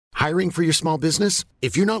Hiring for your small business?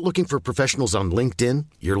 If you're not looking for professionals on LinkedIn,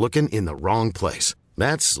 you're looking in the wrong place.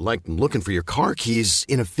 That's like looking for your car keys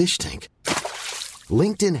in a fish tank.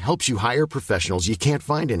 LinkedIn helps you hire professionals you can't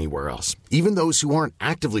find anywhere else, even those who aren't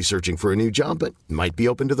actively searching for a new job but might be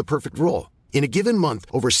open to the perfect role. In a given month,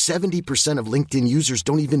 over 70% of LinkedIn users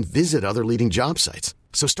don't even visit other leading job sites.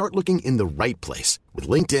 So start looking in the right place. With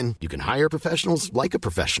LinkedIn, you can hire professionals like a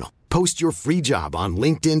professional. Post your free job on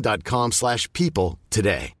linkedin.com/people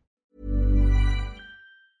today.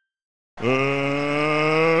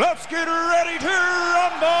 Let's get ready to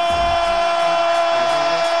rumble!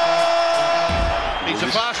 He's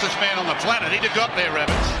the fastest man on the planet. He'd have got there,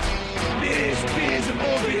 Rabbits. Beers, and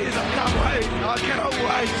more beers. I cannot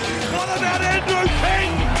wait. What about Andrew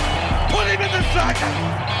King? Put him in the second.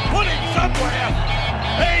 Put him somewhere.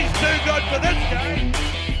 He's too good for this game.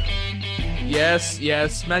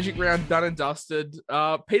 Yes. Magic round done and dusted.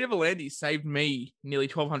 Peter Volandis saved me nearly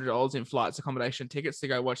 $1,200 in flights, accommodation, tickets to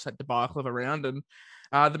go watch that debacle of a round. And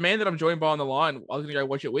the man that I'm joined by on the line, I was going to go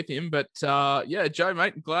watch it with him. But Joe,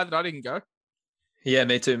 mate, glad that I didn't go. Yeah,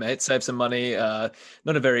 me too, mate. Save some money. Not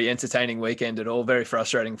a very entertaining weekend at all. Very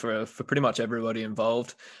frustrating for pretty much everybody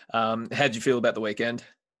involved. How'd you feel about the weekend?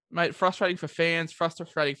 Mate, frustrating for fans,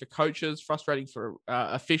 frustrating for coaches, frustrating for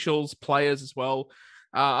officials, players as well.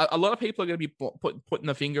 A lot of people are going to be putting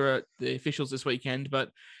the finger at the officials this weekend,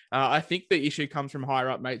 but I think the issue comes from higher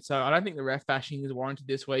up, mate. So I don't think the ref bashing is warranted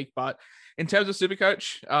this week. But in terms of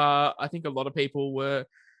Supercoach, I think a lot of people were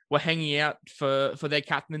hanging out for their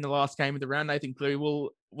captain in the last game of the round. Nathan Cleary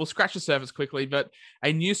will scratch the surface quickly, but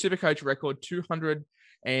a new Supercoach record, 200,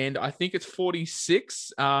 and I think it's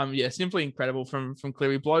 46. Simply incredible from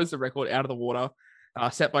Cleary. Blows the record out of the water,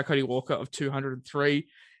 set by Cody Walker of 203.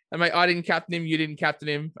 And mate, I didn't captain him. You didn't captain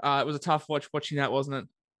him. It was a tough watching that, wasn't it?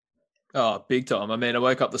 Oh, big time. I mean, I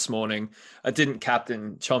woke up this morning. I didn't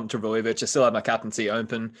captain Chom Trbojevic. I still had my captaincy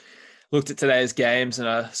open. Looked at today's games and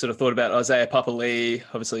I sort of thought about Isaiah Papali'i,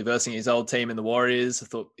 obviously versing his old team in the Warriors. I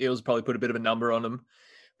thought Eels probably put a bit of a number on him.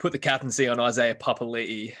 Put the captaincy on Isaiah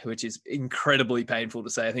Papali'i, which is incredibly painful to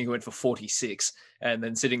say. I think he went for 46. And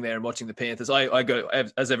then sitting there and watching the Panthers, I go,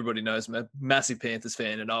 as everybody knows, I'm a massive Panthers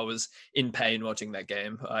fan, and I was in pain watching that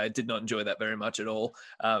game. I did not enjoy that very much at all.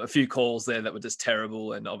 A few calls there that were just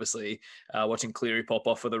terrible, and obviously watching Cleary pop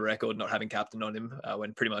off for the record, not having captain on him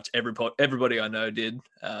when pretty much everybody I know did.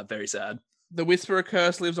 Very sad. The Whisperer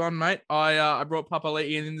curse lives on, mate. I brought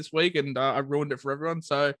Papali'i in this week, and I ruined it for everyone.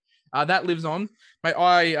 So that lives on. Mate,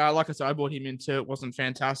 like I said, I brought him into it. Wasn't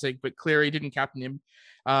fantastic, but Cleary didn't captain him.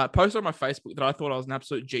 Posted on my Facebook that I thought I was an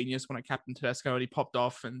absolute genius when I captained Tedesco and he popped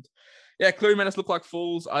off. And yeah, Cleary made us look like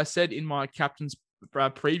fools. I said in my captain's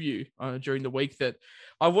preview during the week that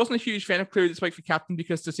I wasn't a huge fan of Cleary this week for captain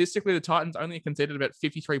because statistically the Titans only conceded about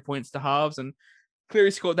 53 points to halves, and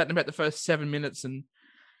Cleary scored that in about the first 7 minutes, and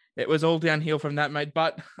it was all downhill from that, mate.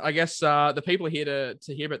 But I guess the people are here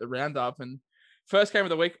to hear about the roundup. And first game of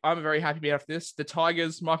the week, I'm very happy about this. The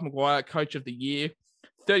Tigers, Mike Maguire, coach of the year,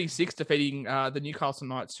 36, defeating the Newcastle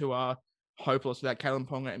Knights, who are hopeless without Kalen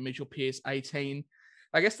Ponga and Mitchell Pearce, 18.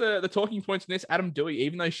 I guess the talking points in this, Adam Doueihi,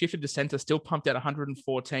 even though he shifted to centre, still pumped out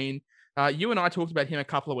 114. You and I talked about him a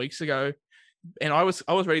couple of weeks ago, and I was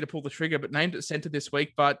ready to pull the trigger, but named at centre this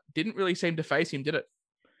week, but didn't really seem to face him, did it?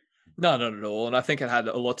 No, not at all. And I think it had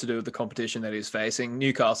a lot to do with the competition that he was facing.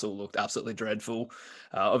 Newcastle looked absolutely dreadful.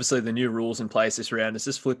 Obviously, the new rules in place this round has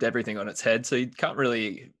just flipped everything on its head. So you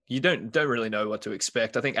don't really know what to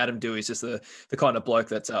expect. I think Adam Doueihi is just the kind of bloke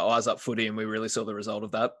that's eyes up footy, and we really saw the result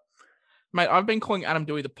of that. Mate, I've been calling Adam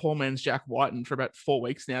Doueihi the poor man's Jack Whiten for about 4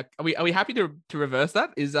 weeks now. Are we happy to reverse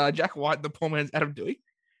that? Is Jack Whiten the poor man's Adam Doueihi?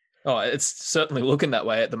 Oh, it's certainly looking that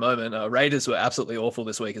way at the moment. Raiders were absolutely awful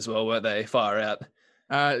this week as well, weren't they? Far out.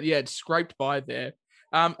 It's scraped by there.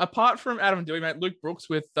 Apart from Adam Doueihi, mate, Luke Brooks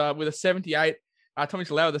with a 78, Tommy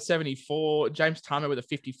Talau with a 74, James Tamo with a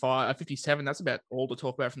 57. That's about all to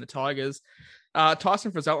talk about from the Tigers.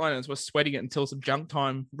 Tyson Frizzell was sweating it until some junk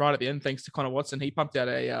time right at the end, thanks to Connor Watson. He pumped out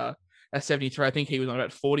a 73. I think he was on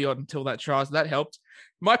about 40 odd until that try, so that helped.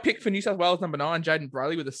 My pick for New South Wales, number 9, Jaden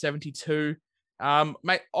Brayley with a 72.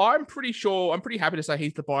 Mate, I'm pretty happy to say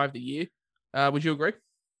he's the buy of the year. Would you agree?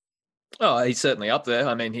 Oh, he's certainly up there.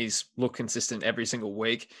 I mean, he's looked consistent every single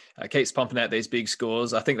week. Keeps pumping out these big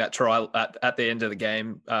scores. I think that try at the end of the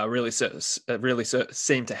game really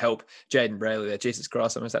seemed to help Jaden Brayley there. Jesus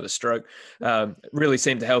Christ, I almost had a stroke. Really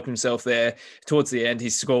seemed to help himself there. Towards the end,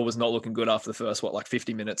 his score was not looking good after the first,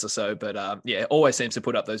 50 minutes or so. But always seems to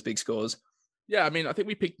put up those big scores. Yeah, I mean, I think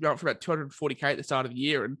we picked him up for about 240K at the start of the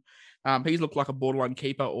year, and he's looked like a borderline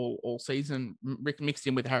keeper all season, mixed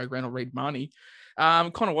in with Harry Grant or Reid Marnie.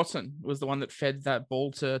 Connor Watson was the one that fed that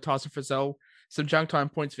ball to Tyson Frizzell. Some junk time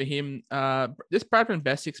points for him. This Bradman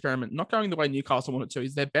Best experiment, not going the way Newcastle wanted to,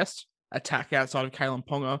 is their best attack outside of Kalen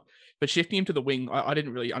Ponga, but shifting him to the wing, I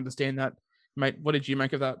didn't really understand that. Mate, what did you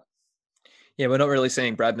make of that? Yeah, we're not really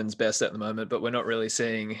seeing Bradman's best at the moment, but we're not really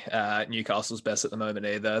seeing Newcastle's best at the moment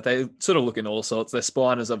either. They sort of look in all sorts. Their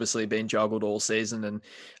spine has obviously been juggled all season, and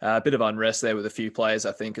a bit of unrest there with a few players,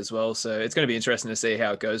 I think, as well. So it's going to be interesting to see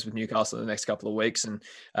how it goes with Newcastle in the next couple of weeks and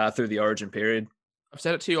through the Origin period. I've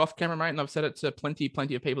said it to you off camera, mate, and I've said it to plenty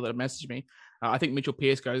of people that have messaged me. I think Mitchell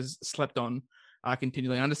Pearce goes slept on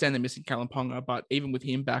continually. I understand they're missing Callum Ponga, but even with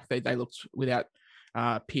him back, they looked without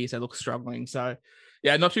Pearce, they look struggling. So,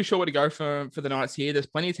 yeah, not too sure where to go for the Knights here. There's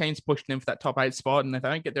plenty of teams pushing in for that top 8 spot, and if they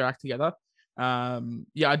don't get their act together, I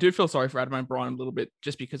do feel sorry for Adam O'Brien a little bit,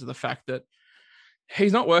 just because of the fact that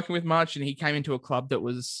he's not working with much, and he came into a club that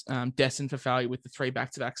was destined for failure with the 3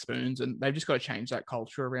 back-to-back spoons, and they've just got to change that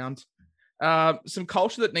culture around. Some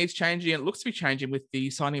culture that needs changing, and it looks to be changing with the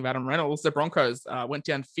signing of Adam Reynolds. The Broncos went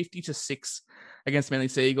down 50-6 against Manly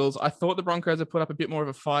Sea Eagles. I thought the Broncos had put up a bit more of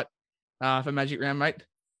a fight for Magic Round, mate.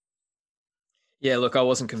 Yeah, look, I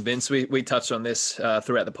wasn't convinced. We touched on this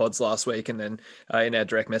throughout the pods last week, and then in our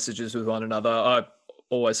direct messages with one another. I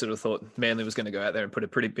always sort of thought Manly was going to go out there and put a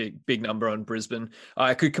pretty big number on Brisbane.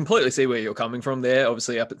 I could completely see where you're coming from there,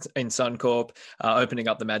 obviously up in Suncorp, opening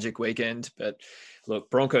up the Magic weekend. But look,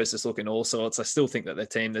 Broncos just look in all sorts. I still think that their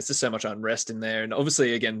team, there's just so much unrest in there. And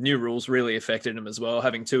obviously, again, new rules really affected them as well,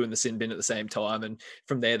 having 2 in the sin bin at the same time. And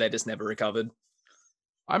from there, they just never recovered.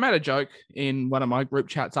 I made a joke in one of my group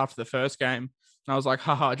chats after the first game. And I was like,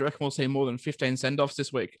 haha, do you reckon we'll see more than 15 send-offs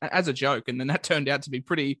this week? As a joke. And then that turned out to be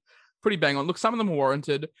pretty bang on. Look, some of them were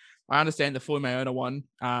warranted. I understand the Floyd Mayona one.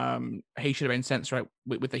 He should have been sent straight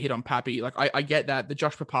with the hit on Pappy. Like, I get that. The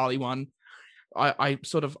Josh Papali one, I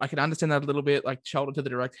can understand that a little bit, like shoulder to the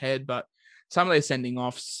direct head. But some of these sending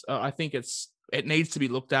offs, I think it needs to be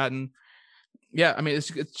looked at. And yeah, I mean, it's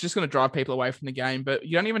just going to drive people away from the game. But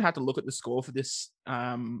you don't even have to look at the score for this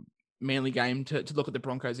Manly game to look at the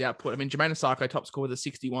Broncos' output. I mean, Jermaine Asako top score with a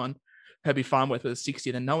 61, Herbie Farnworth with a 60,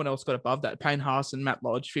 and then no one else got above that. Payne Haas and Matt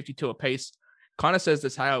Lodge, 52 apiece. Kind of says the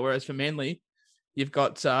tale, whereas for Manly, you've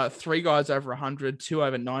got 3 guys over 100, 2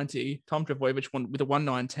 over 90. Tom Trbojevic with a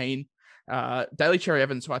 119. Daly Cherry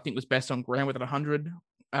Evans, who I think was best on ground with 100.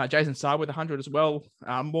 Jason Saab with 100 as well.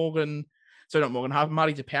 Marty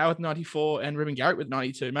DePow with 94, and Ruben Garrett with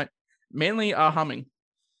 92, mate. Manly are humming.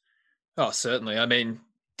 Oh, certainly. I mean,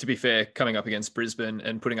 to be fair, coming up against Brisbane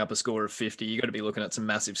and putting up a score of 50, you got to be looking at some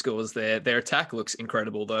massive scores there. Their attack looks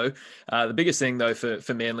incredible, though. The biggest thing, though,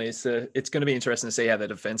 for Manly is it's going to be interesting to see how their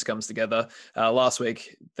defence comes together. Last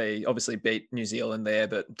week, they obviously beat New Zealand there,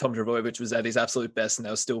 but Tom Trbojevic was at his absolute best, and they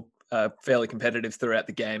were still fairly competitive throughout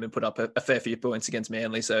the game and put up a fair few points against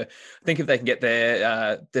Manly. So I think if they can get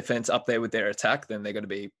their defence up there with their attack, then they're going to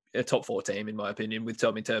be a top 4 team, in my opinion, with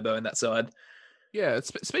Tommy Turbo on that side. Yeah,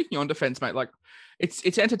 speaking on defense, mate, like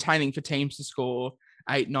it's entertaining for teams to score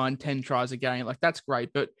 8, 9, 10 tries a game. Like, that's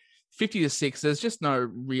great, but 50-6, there's just no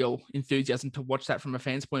real enthusiasm to watch that from a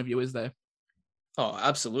fan's point of view, is there? Oh,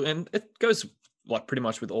 absolutely. And it goes like pretty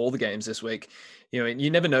much with all the games this week. You know,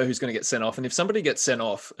 you never know who's going to get sent off. And if somebody gets sent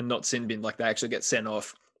off and not sin bin, like they actually get sent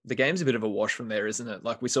off, the game's a bit of a wash from there, isn't it?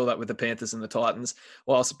 Like we saw that with the Panthers and the Titans.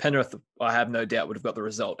 Whilst Penrith, I have no doubt, would have got the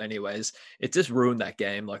result anyways. It just ruined that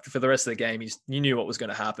game. Like for the rest of the game, you knew what was going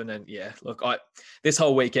to happen. And yeah, look, this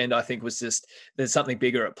whole weekend, I think was just, there's something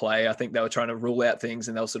bigger at play. I think they were trying to rule out things,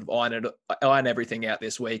 and they'll sort of iron everything out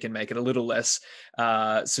this week and make it a little less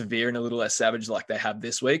severe and a little less savage like they have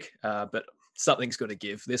this week. But something's got to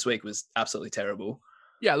give. This week was absolutely terrible.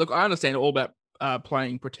 Yeah, look, I understand all about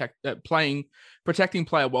protecting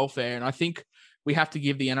player welfare, and I think we have to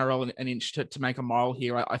give the NRL an inch to make a mile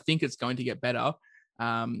here. I think it's going to get better,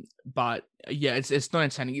 but yeah, it's not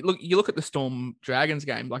entertaining. You look at the Storm Dragons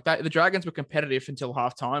game, like that. The Dragons were competitive until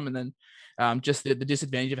halftime, and then just the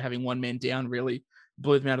disadvantage of having one man down really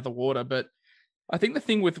blew them out of the water. But I think the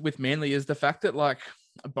thing with Manly is the fact that like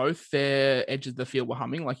both their edges of the field were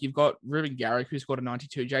humming. Like you've got Ruben Garrick, who scored a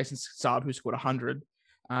 92, Jason Saab, who scored 100.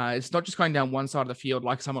 It's not just going down one side of the field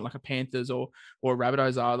like someone like a Panthers or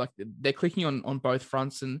Rabbitohs are. Like they're clicking on both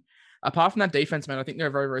fronts. And apart from that defense, man, I think they're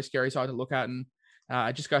a very, very scary side to look at. And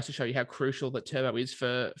it just goes to show you how crucial that Turbo is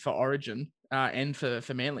for Origin and for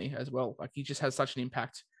Manly as well. Like he just has such an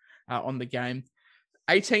impact on the game.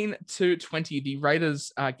 18-20, the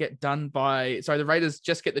Raiders the Raiders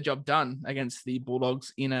just get the job done against the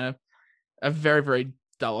Bulldogs in a very, very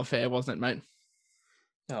dull affair, wasn't it, mate?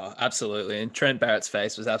 Oh, absolutely. And Trent Barrett's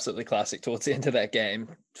face was absolutely classic towards the end of that game.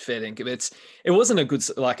 Fair dinkum. It wasn't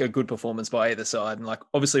a good performance by either side. And like,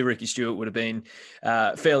 obviously Ricky Stewart would have been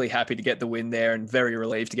fairly happy to get the win there and very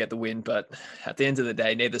relieved to get the win. But at the end of the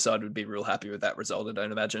day, neither side would be real happy with that result, I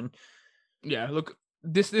don't imagine. Yeah, look,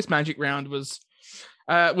 this Magic round was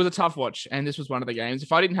a tough watch, and this was one of the games.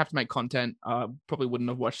 If I didn't have to make content, probably wouldn't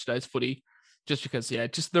have watched today's footy, just because,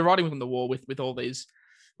 just the writing on the wall with all these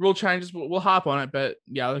rule changes. We'll harp on it, but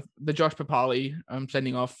yeah, like the Josh Papali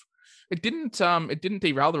sending off, it didn't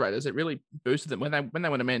derail the Raiders. It really boosted them when they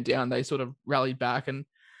went a man down. They sort of rallied back, and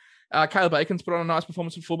Caleb Bacon's put on a nice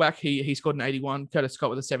performance for fullback. He scored an 81. Curtis Scott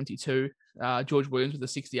with a 72. George Williams with a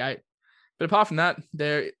 68. But apart from that,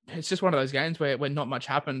 it's just one of those games where not much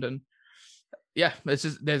happened, and yeah,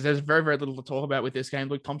 there's very, very little to talk about with this game.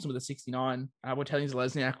 Luke Thompson with a 69, Watelians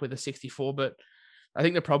Lesniak with a 64. But I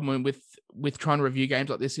think the problem with trying to review games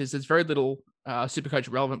like this is there's very little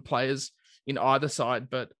Supercoach relevant players in either side.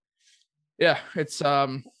 But yeah, it's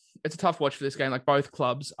a tough watch for this game. Like both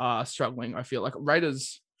clubs are struggling. I feel like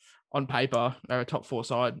Raiders on paper are a top 4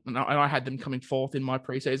 side, and I had them coming 4th in my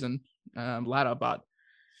preseason ladder. But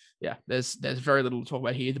yeah, there's very little to talk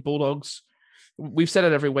about here. The Bulldogs, we've said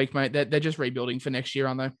it every week, mate. They're just rebuilding for next year,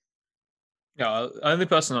 aren't they? Yeah, only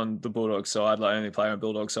person on the Bulldogs side, like only player on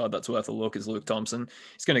Bulldogs side that's worth a look is Luke Thompson.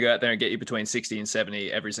 He's going to go out there and get you between 60 and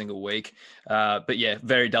 70 every single week. But yeah,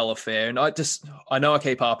 very dull affair. And I know I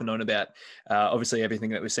keep harping on about obviously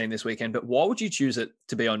everything that we've seen this weekend, but why would you choose it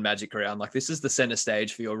to be on Magic Round? Like this is the center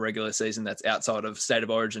stage for your regular season that's outside of State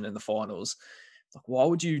of Origin and the finals. Like, why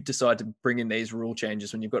would you decide to bring in these rule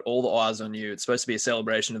changes when you've got all the eyes on you? It's supposed to be a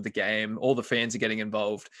celebration of the game. All the fans are getting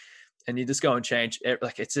involved. And you just go and change.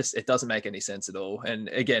 Like it doesn't make any sense at all. And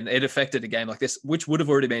again, it affected a game like this, which would have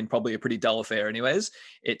already been probably a pretty dull affair anyways.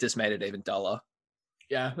 It just made it even duller.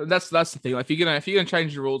 Yeah, that's the thing. Like if you're gonna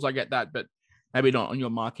change the rules, I get that, but maybe not on your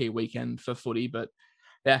marquee weekend for footy. But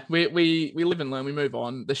yeah, we live and learn. We move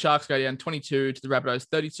on. The Sharks go down 22 to the Rabbitohs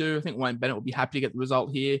 32. I think Wayne Bennett will be happy to get the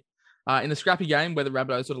result here. In the scrappy game where the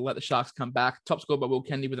Rabbitohs sort of let the Sharks come back, top scored by Will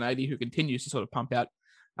Kennedy with an 80, who continues to sort of pump out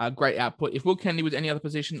great output. If Will Kennedy was any other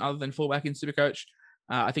position other than fullback in Supercoach,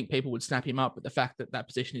 I think people would snap him up. But the fact that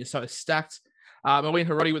position is so stacked. Mawine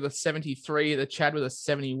Harodi with a 73, the Chad with a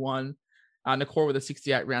 71, Nakor with a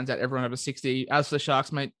 68 rounds out everyone over 60. As for the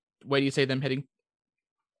Sharks, mate, where do you see them heading?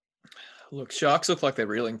 Look, Sharks look like they're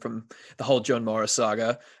reeling from the whole John Morris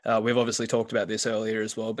saga. We've obviously talked about this earlier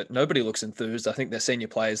as well, but nobody looks enthused. I think their senior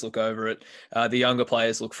players look over it. The younger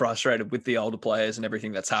players look frustrated with the older players and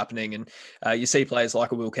everything that's happening. And you see players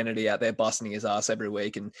like a Will Kennedy out there busting his ass every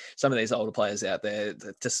week. And some of these older players out there,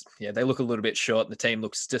 they look a little bit short and the team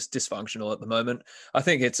looks just dysfunctional at the moment. I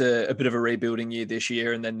think it's a bit of a rebuilding year this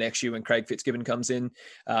year. And then next year when Craig Fitzgibbon comes in,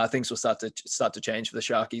 things will start to change for the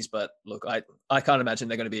Sharkies. But look, I can't imagine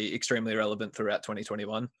they're going to be extremely relevant throughout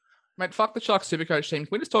 2021. Mate, fuck the Sharks Supercoach team. Can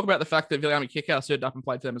we just talk about the fact that Viliami Kikau stood up and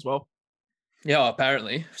played for them as well? Yeah,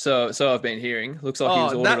 apparently. So I've been hearing. Looks like he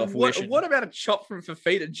was ordered off Wish. What about a chop from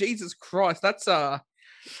Fafita? Jesus Christ, that's I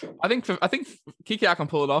think Kikau can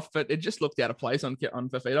pull it off, but it just looked out of place on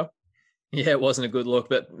Fafita. Yeah, it wasn't a good look,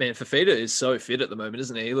 but man, Fafita is so fit at the moment,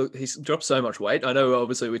 isn't he? Look, he's dropped so much weight. I know,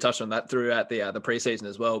 obviously, we touched on that throughout the preseason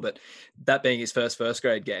as well, but that being his first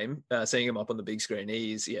grade game, seeing him up on the big screen,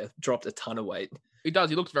 he's dropped a ton of weight. He does.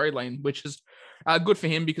 He looks very lean, which is good for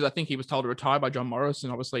him because I think he was told to retire by John Morris,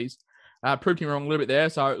 and obviously he's proved him wrong a little bit there.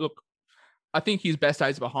 So look, I think his best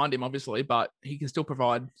days are behind him, obviously, but he can still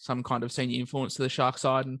provide some kind of senior influence to the Shark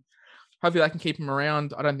side, and hopefully they can keep him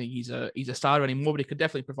around. I don't think he's a starter anymore, but he could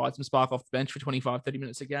definitely provide some spark off the bench for 25, 30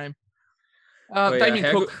 minutes a game.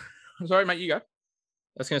 Damien Cook. I'm sorry, mate, you go. I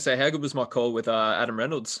was going to say, how good was my call with Adam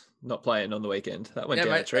Reynolds not playing on the weekend? That went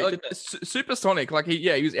down a treat, didn't it? Supersonic. Like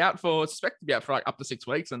he was out for, suspected to be out for like up to 6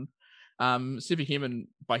 weeks, and superhuman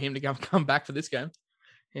by him to come back for this game.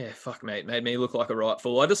 Yeah, fuck, mate. Made me look like a right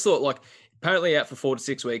fool. I just thought, like, apparently out for 4 to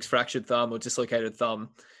 6 weeks, fractured thumb or dislocated thumb.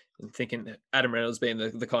 And thinking that Adam Reynolds, being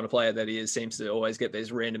the kind of player that he is, seems to always get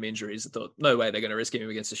these random injuries. I thought, no way they're going to risk him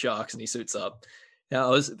against the Sharks, and he suits up.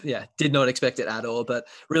 Now, did not expect it at all, but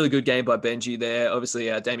really good game by Benji there. Obviously,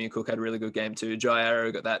 Damien Cook had a really good game too. Jai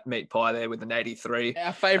Arrow got that meat pie there with an 83.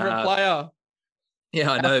 Our favourite player.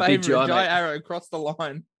 Yeah, I know. Big Jai Arrow crossed the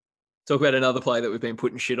line. Talk about another player that we've been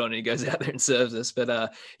putting shit on and he goes out there and serves us.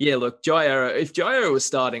 But look, Jai Arrow, if Jai Arrow was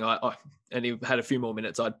starting and he had a few more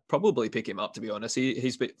minutes, I'd probably pick him up, to be honest.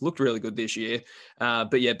 He's looked really good this year.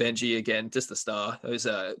 But yeah, Benji, again, just the star. Those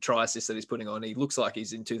try assists that he's putting on, he looks like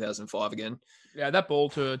he's in 2005 again. Yeah, that ball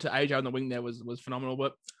to AJ on the wing there was phenomenal.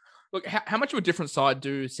 But look, how much of a different side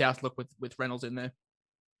do South look with Reynolds in there?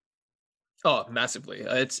 Oh, massively.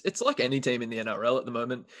 It's like any team in the NRL at the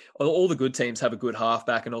moment. All the good teams have a good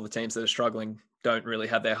halfback, and all the teams that are struggling don't really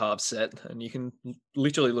have their halves set. And you can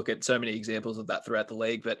literally look at so many examples of that throughout the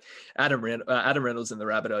league. But Adam Reynolds and the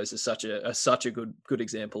Rabbitohs is such a good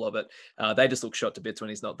example of it. They just look shot to bits when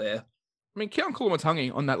he's not there. I mean, Keon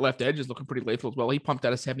Kulumatangi on that left edge is looking pretty lethal as well. He pumped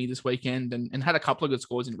out a 70 this weekend and had a couple of good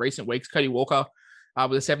scores in recent weeks. Cody Walker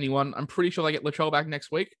with a 71. I'm pretty sure they get Latrell back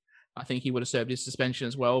next week. I think he would have served his suspension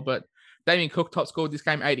as well. But Damien Cook top scored this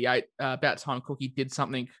game, 88. About time Cookie did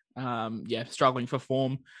something. Struggling for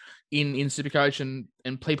form in Supercoach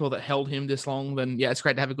and people that held him this long, then yeah, it's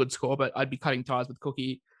great to have a good score, but I'd be cutting ties with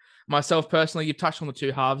Cookie. Myself personally, you've touched on the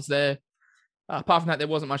two halves there. Apart from that, there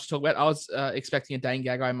wasn't much to talk about. I was expecting a Dane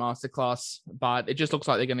Gagai masterclass, but it just looks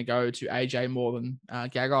like they're going to go to AJ more than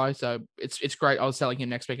Gagai. So it's great. I was selling him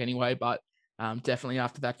next week anyway, but definitely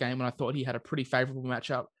after that game when I thought he had a pretty favorable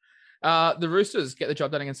matchup. The Roosters get the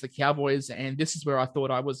job done against the Cowboys, and this is where I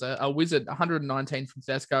thought I was a wizard. 119 from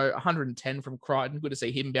Thesco, 110 from Crichton. Good to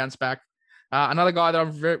see him bounce back. Another guy that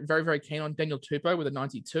I'm very, very, very keen on, Daniel Tupou with a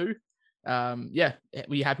 92.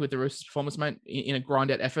 Were you happy with the Roosters' performance, mate, in a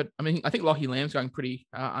grind-out effort? I mean, I think Lachie Lamb's going pretty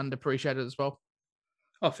underappreciated as well.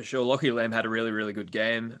 Oh, for sure. Lachie Lamb had a really, really good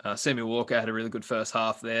game. Samuel Walker had a really good first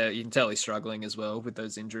half there. You can tell he's struggling as well with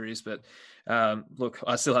those injuries. But look,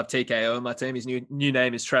 I still have TKO on my team. His new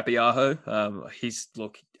name is Trapiaho. He's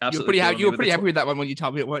absolutely. You were pretty happy with that one when you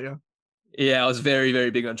told me it, weren't you? Yeah, I was very,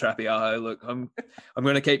 very big on Trapiaho. Look, I'm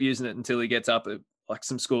going to keep using it until he gets up at like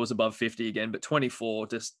some scores above 50 again. But 24,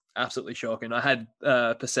 just absolutely shocking. I had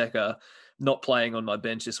Paseka not playing on my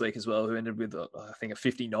bench this week as well, who ended with, I think, a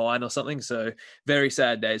 59 or something. So very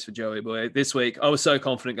sad days for Joey Boy. This week, I was so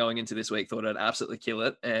confident going into this week, thought I'd absolutely kill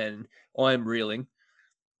it, and I'm reeling.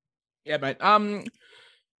 Yeah, mate. Are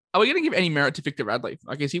we going to give any merit to Victor Radley?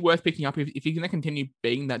 Like, is he worth picking up if he's going to continue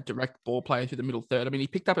being that direct ball player through the middle third? I mean, he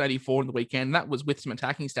picked up an 84 in the weekend. That was with some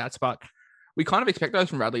attacking stats, but we kind of expect those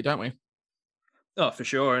from Radley, don't we? Oh, for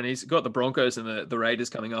sure. And he's got the Broncos and the Raiders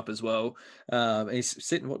coming up as well. He's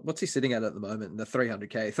sitting, what's he sitting at the moment? The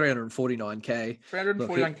 300K, 349K.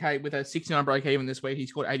 349K with a 69 break even this week. He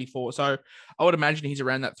scored 84. So I would imagine he's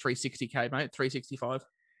around that 360K, mate, 365.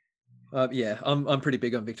 I'm pretty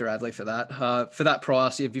big on Victor Radley for that. For that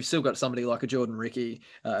price, if you've still got somebody like a Jordan Ricky,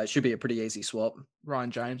 it should be a pretty easy swap.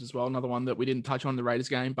 Ryan James as well, another one that we didn't touch on in the Raiders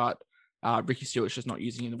game, but Ricky Stewart's just not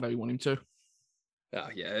using him the way we want him to.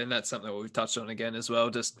 Yeah, and that's something that we've touched on again as well.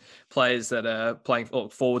 Just players that are playing, or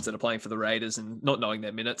forwards that are playing for the Raiders and not knowing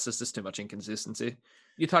their minutes. There's just too much inconsistency.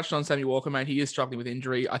 You touched on Sammy Walker, mate. He is struggling with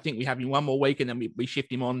injury. I think we have him one more week and then we shift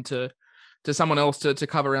him on to someone else to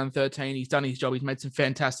cover around 13. He's done his job. He's made some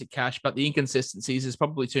fantastic cash, but the inconsistencies is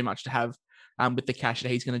probably too much to have with the cash that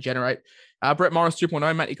he's going to generate. Brett Morris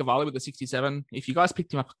 2.0, Matt Ikuvalu with a 67. If you guys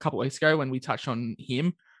picked him up a couple of weeks ago when we touched on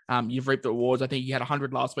him, you've reaped the rewards. I think he had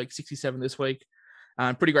 100 last week, 67 this week.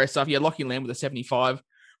 Pretty great stuff. Yeah, Lachie Lamb with a 75.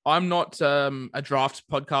 I'm not a draft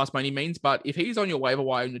podcast by any means, but if he's on your waiver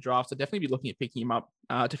wire in the drafts, I'd definitely be looking at picking him up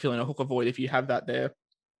to fill in a hooker void if you have that there.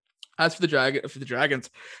 As for the Dragons,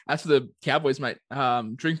 as for the Cowboys, mate,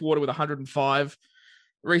 Drinkwater with 105,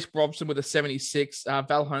 Reece Robson with a 76,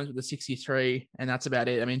 Val Holmes with a 63, and that's about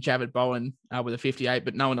it. I mean, Javid Bowen with a 58,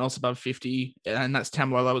 but no one else above 50, and that's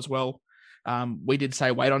Tamalolo as well. We did say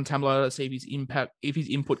wait on Tamalolo to see if his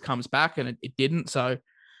input comes back, and it didn't. So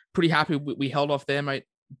pretty happy we held off there, mate.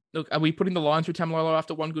 Look, are we putting the line through Tamalolo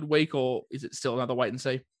after one good week, or is it still another wait and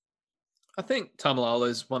see? I think Tamalolo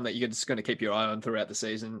is one that you're just going to keep your eye on throughout the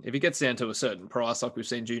season. If he gets down to a certain price, like we've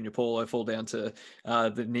seen Junior Paulo fall down to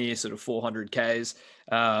the near sort of 400Ks,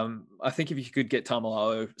 I think if you could get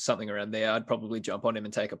Tamalolo something around there, I'd probably jump on him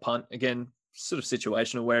and take a punt. Again, sort of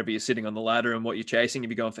situational wherever you're sitting on the ladder and what you're chasing, if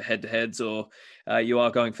you're going for head-to-heads or you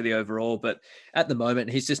are going for the overall. But at the moment,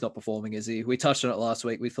 he's just not performing, is he? We touched on it last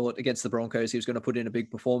week. We thought against the Broncos he was going to put in a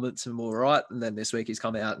big performance and we were right. And then this week he's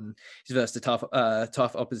come out and he's versed a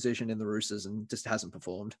tough opposition in the Roosters and just hasn't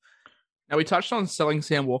performed. Now, we touched on selling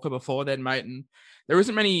Sam Walker before then, mate, and there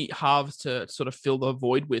isn't many halves to sort of fill the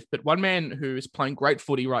void with, but one man who is playing great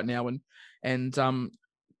footy right now and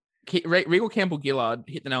Regal Campbell-Gillard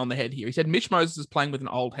hit the nail on the head here. He said Mitch Moses is playing with an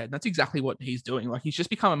old head. And that's exactly what he's doing. Like, he's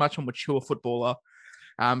just become a much more mature footballer,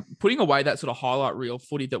 putting away that sort of highlight reel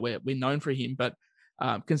footy that we're known for him, but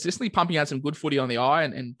consistently pumping out some good footy on the eye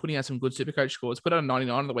and putting out some good Supercoach scores. Put out a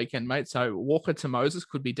 99 on the weekend, mate. So Walker to Moses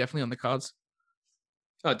could be definitely on the cards.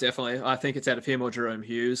 Oh, definitely. I think it's out of him or Jerome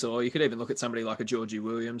Hughes, or you could even look at somebody like a Georgie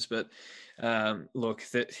Williams. But look,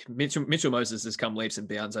 Mitchell Moses has come leaps and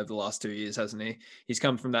bounds over the last 2 years, hasn't he? He's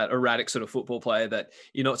come from that erratic sort of football player that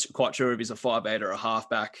you're not quite sure if he's a 5'8" or a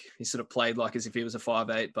halfback. He sort of played like as if he was a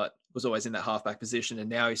 5'8", but was always in that halfback position, and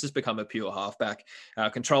now he's just become a pure halfback,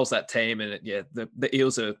 controls that team, and the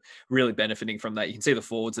Eels are really benefiting from that. You can see the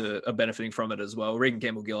forwards are benefiting from it as well. Regan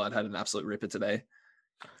Campbell-Gillard had an absolute ripper today.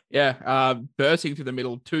 Yeah, bursting through the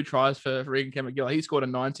middle, 2 tries for Regan Campbell-Gillard. He scored a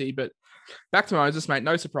 90, but back to Moses, mate.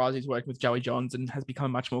 No surprise he's working with Joey Johns and has become a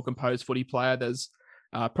much more composed footy player. There's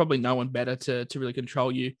probably no one better to really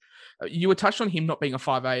control you. You were touched on him not being a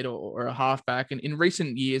 5'8" or a halfback, and in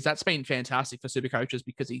recent years, that's been fantastic for super coaches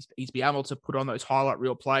because he's been able to put on those highlight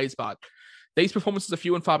reel plays, but these performances are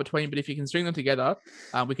few and far between, but if you can string them together,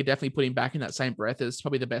 we could definitely put him back in that same breath as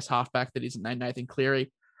probably the best halfback that isn't named Nathan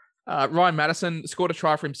Cleary. Ryan Madison scored a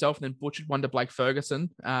try for himself and then butchered one to Blake Ferguson.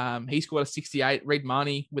 He scored a 68. Reid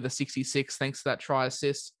Marnie with a 66 thanks to that try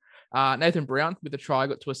assist. Nathan Brown with a try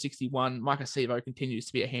got to a 61. Micah Sevo continues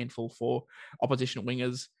to be a handful for opposition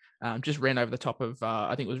wingers. Just ran over the top of,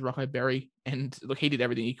 I think it was Rocco Berry. And look, he did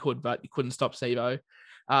everything he could, but he couldn't stop Sevo.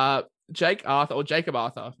 Jacob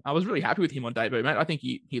Arthur, I was really happy with him on debut, mate. I think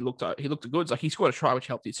he looked good. Like he scored a try, which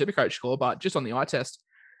helped his Supercoach score, but just on the eye test,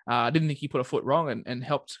 I didn't think he put a foot wrong and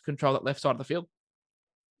helped control that left side of the field.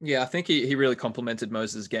 Yeah, I think he really complemented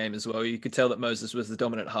Moses' game as well. You could tell that Moses was the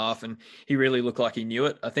dominant half and he really looked like he knew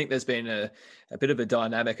it. I think there's been a bit of a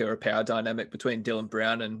dynamic or a power dynamic between Dylan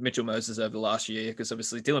Brown and Mitchell Moses over the last year, because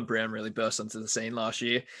obviously Dylan Brown really burst onto the scene last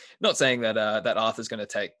year. Not saying that that Arthur's going to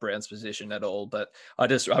take Brown's position at all, but I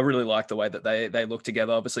really like the way that they look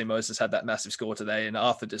together. Obviously Moses had that massive score today and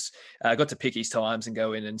Arthur just got to pick his times and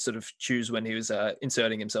go in and sort of choose when he was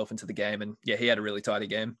inserting himself into the game. And yeah, he had a really tidy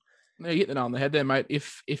game. You hit the nail on the head there, mate.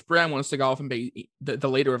 If Brown wants to go off and be the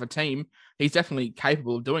leader of a team, he's definitely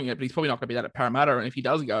capable of doing it, but he's probably not going to be that at Parramatta. And if he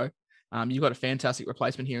does go, you've got a fantastic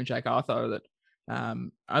replacement here in Jake Arthur that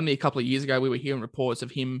only a couple of years ago, we were hearing reports of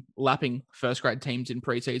him lapping first grade teams in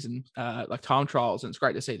preseason, like time trials. And it's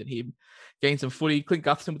great to see that he gained some footy. Clint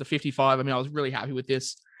Gutherson with a 55. I mean, I was really happy with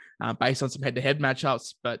this based on some head-to-head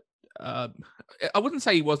matchups, but I wouldn't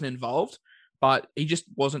say he wasn't involved, but he just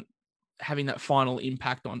wasn't having that final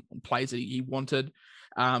impact on plays that he wanted.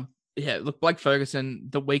 Look, Blake Ferguson,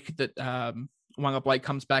 the week that Wanga Blake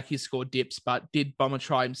comes back, his score dips, but did bomb a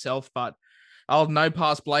try himself. But no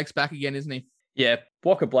pass, Blake's back again, isn't he? Yeah,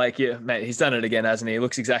 Walker Blake, yeah, mate, he's done it again, hasn't he? He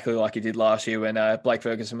looks exactly like he did last year when Blake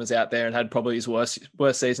Ferguson was out there and had probably his worst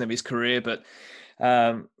season of his career. But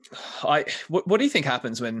what do you think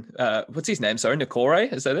happens when what's his name? Sorry,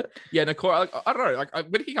 Nakore, is that it? Yeah, Nakore. I don't know.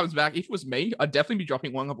 When he comes back, if it was me, I'd definitely be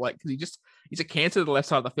dropping Wanga Blake because he's a cancer to the left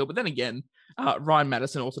side of the field. But then again, Ryan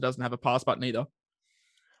Madison also doesn't have a pass button either.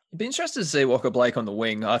 It'd be interesting to see Walker Blake on the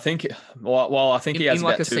wing. I think, while I think he has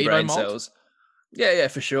about 2 brain cells. Yeah,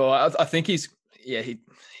 for sure. I think he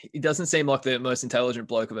doesn't seem like the most intelligent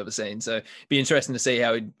bloke I've ever seen. So it'd be interesting to see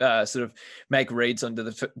how he'd sort of make reads onto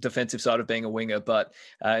the defensive side of being a winger. But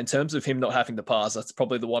in terms of him not having to pass, that's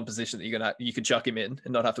probably the one position that you could chuck him in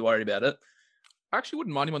and not have to worry about it. I actually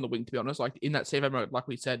wouldn't mind him on the wing, to be honest, like in that save mode, like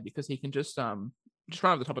we said, because he can just run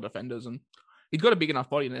over the top of defenders and he's got a big enough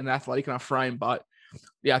body and an athletic enough frame. But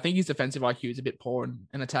yeah, I think his defensive IQ is a bit poor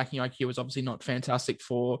and attacking IQ is obviously not fantastic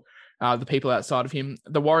for the people outside of him.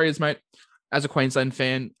 The Warriors, mate, as a Queensland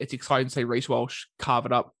fan, it's exciting to see Reece Walsh carve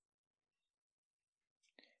it up.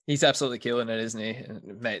 He's absolutely killing it, isn't he?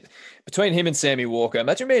 Mate, between him and Sammy Walker,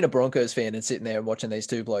 imagine being a Broncos fan and sitting there and watching these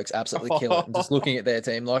two blokes absolutely kill it and just looking at their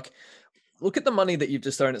team. Like, look at the money that you've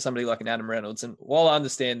just thrown at somebody like an Adam Reynolds. And while I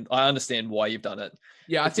understand why you've done it.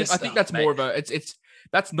 Yeah, I think that's more of a,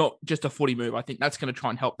 that's not just a footy move. I think that's going to try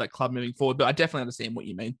and help that club moving forward, but I definitely understand what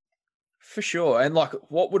you mean. For sure. And like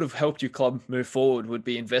what would have helped your club move forward would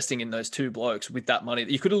be investing in those two blokes with that money.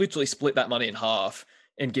 You could have literally split that money in half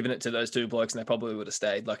and given it to those two blokes and they probably would have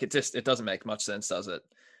stayed. Like it doesn't make much sense, does it?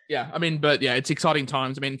 Yeah. I mean, but yeah, it's exciting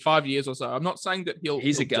times. I mean, 5 years or so. I'm not saying that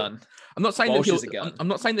he's a gun. I'm not saying I'm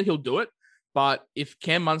not saying that he'll do it, but if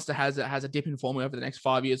Cam Munster has a dip in form over the next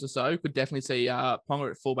 5 years or so, could definitely see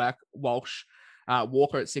Ponga at fullback, Walsh,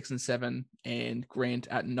 Walker at 6 and 7, and Grant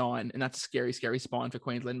at 9, and that's a scary, scary spine for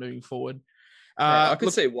Queensland moving forward. I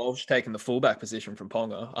could see Walsh taking the fullback position from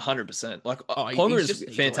Ponga 100%. Like Ponga is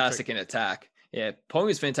fantastic in attack. Yeah, Ponga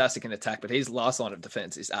is fantastic in attack, but his last line of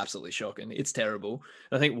defense is absolutely shocking. It's terrible.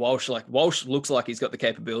 I think Walsh looks like he's got the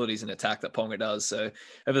capabilities in attack that Ponga does. So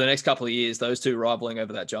over the next couple of years, those two rivaling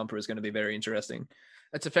over that jumper is going to be very interesting.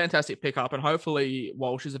 It's a fantastic pickup, and hopefully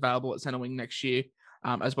Walsh is available at centre wing next year,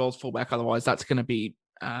 as well as fullback. Otherwise, that's going to be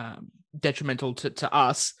detrimental to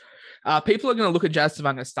us. People are going to look at Jazz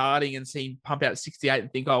Savanga starting and see him pump out 68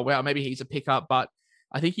 and think, oh, wow, maybe he's a pickup. But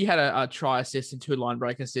I think he had a try assist and 2 line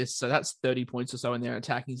break assists. So that's 30 points or so in their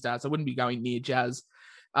attacking stats. I wouldn't be going near Jazz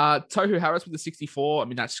Tohu Harris with the 64. I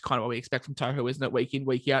mean, that's kind of what we expect from Tohu, isn't it? Week in,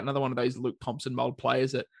 week out. Another one of those Luke Thompson mold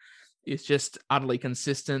players that is just utterly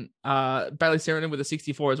consistent. Bailey Sirenen with a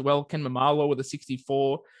 64 as well. Ken Mamalo with a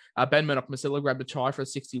 64. Ben Murdoch-Masila grabbed a try for a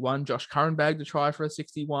 61. Josh Curran bagged a try for a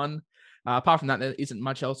 61. Apart from that, there isn't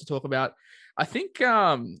much else to talk about. I think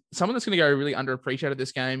someone that's going to go really underappreciated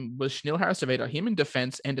this game was Schneill Harris-Tavita. Him in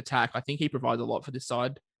defense and attack, I think he provides a lot for this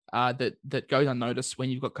side that goes unnoticed when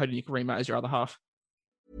you've got Cody Nikorima as your other half.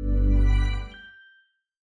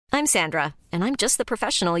 I'm Sandra, and I'm just the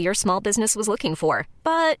professional your small business was looking for.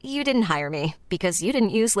 But you didn't hire me because you didn't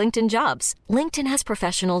use LinkedIn Jobs. LinkedIn has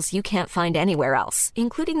professionals you can't find anywhere else,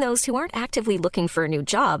 including those who aren't actively looking for a new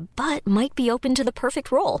job, but might be open to the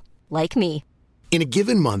perfect role, like me. In a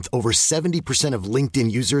given month, over 70% of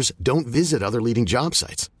LinkedIn users don't visit other leading job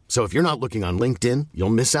sites. So if you're not looking on LinkedIn, you'll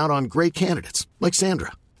miss out on great candidates like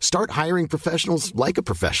Sandra. Start hiring professionals like a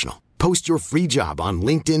professional. Post your free job on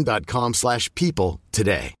linkedin.com/people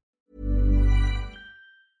today.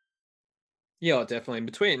 Yeah, definitely.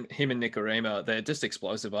 Between him and Nikorima, they're just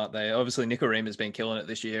explosive, aren't they? Obviously, Nikorima's been killing it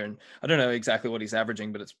this year, and I don't know exactly what he's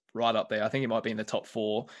averaging, but it's right up there. I think he might be in the top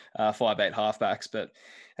 4, 5'8" halfbacks. But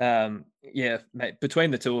yeah, mate,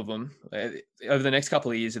 between the two of them, over the next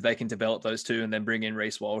couple of years, if they can develop those two and then bring in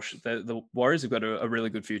Reece Walsh, the Warriors have got a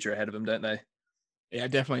really good future ahead of them, don't they? Yeah,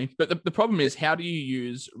 definitely. But the problem is, how do you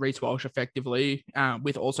use Reece Walsh effectively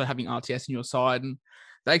with also having RTS in your side? And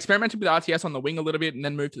they experimented with RTS on the wing a little bit and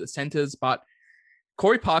then moved to the centers. But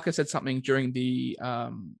Corey Parker said something during the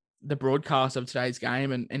broadcast of today's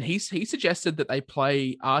game, and he suggested that they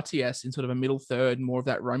play RTS in sort of a middle third, more of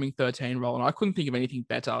that roaming 13 role. And I couldn't think of anything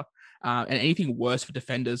better and anything worse for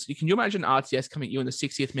defenders. Can you imagine RTS coming at you in the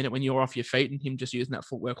 60th minute when you're off your feet and him just using that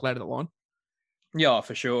footwork later the line? Yeah,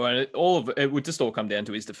 for sure. And it would just all come down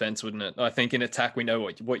to his defense, wouldn't it? I think in attack, we know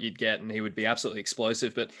what you'd get, and he would be absolutely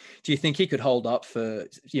explosive. But do you think he could hold up for,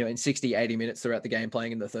 in 60, 80 minutes throughout the game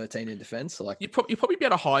playing in the 13 in defense? Like you'd probably be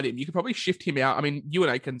able to hide him. You could probably shift him out. I mean, Ewan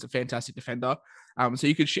Aiken's a fantastic defender. So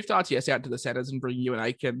you could shift RTS out to the centers and bring Ewan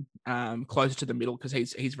Aiken closer to the middle because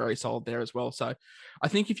he's very solid there as well. So I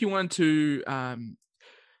think if you wanted to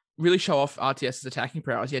really show off RTS's attacking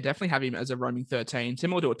prowess, yeah, definitely have him as a roaming 13,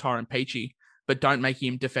 similar to a Tyron Peachy, but don't make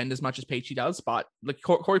him defend as much as Peachy does. But like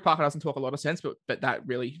Corey Parker doesn't talk a lot of sense, but that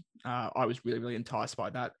really, I was really, really enticed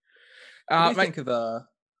by that. What do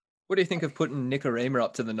you think of putting Nikorima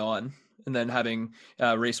up to the 9 and then having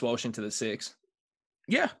Reece Walsh into the 6?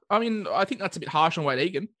 Yeah, I mean, I think that's a bit harsh on Wade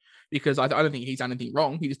Egan because I don't think he's done anything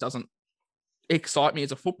wrong. He just doesn't excite me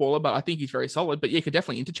as a footballer, but I think he's very solid. But you could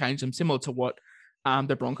definitely interchange them similar to what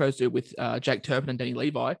the Broncos do with Jake Turpin and Danny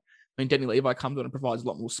Levi. I mean, Danny Levi comes on and provides a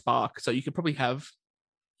lot more spark. So you could probably have,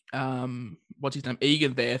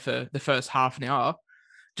 Egan there for the first half an hour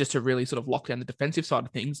just to really sort of lock down the defensive side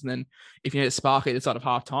of things. And then if you need a spark either side of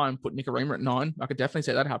half time, put Nikorima at 9. I could definitely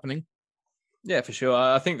see that happening. Yeah, for sure.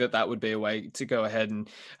 I think that would be a way to go ahead and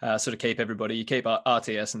sort of keep everybody. You keep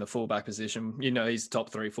RTS in the fullback position. He's the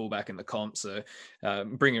top 3 fullback in the comp. So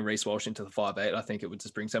bringing Reece Walsh into the 5'8", I think it would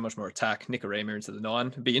just bring so much more attack. Nikorima into the 9.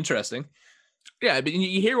 It'd be interesting. Yeah, but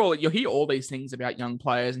you hear all these things about young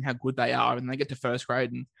players and how good they are, and they get to first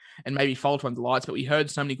grade and maybe falter on the lights. But we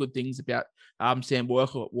heard so many good things about Sam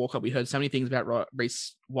Walker. We heard so many things about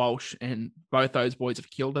Reece Walsh, and both those boys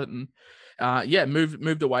have killed it. And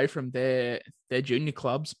moved away from their junior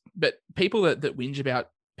clubs. But people that whinge about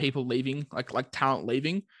people leaving, like talent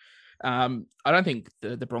leaving, I don't think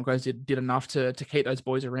the Broncos did enough to keep those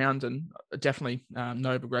boys around, and definitely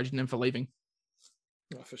no begrudging them for leaving.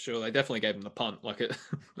 Oh, for sure. They definitely gave them the punt.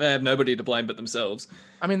 They have nobody to blame but themselves.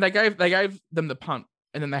 I mean, they gave them the punt,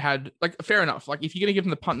 and then they had, fair enough. If you're going to give them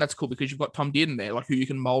the punt, that's cool because you've got Tom Dearden there, who you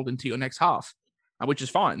can mold into your next half, which is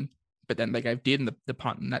fine. But then they gave Dearden the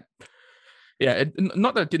punt, and that,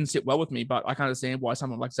 not that it didn't sit well with me, but I can understand why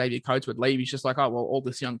someone like Xavier Coates would leave. He's just like, oh, well, all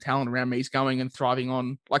this young talent around me is going and thriving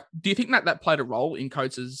on. Do you think that played a role in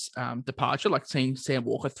Coates' departure? Seeing Sam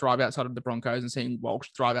Walker thrive outside of the Broncos and seeing Walsh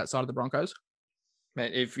thrive outside of the Broncos?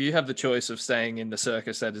 Mate, if you have the choice of staying in the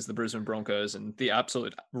circus that is the Brisbane Broncos and the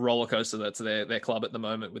absolute roller coaster that's their club at the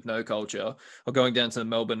moment with no culture, or going down to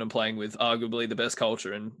Melbourne and playing with arguably the best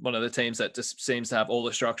culture and one of the teams that just seems to have all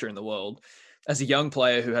the structure in the world, as a young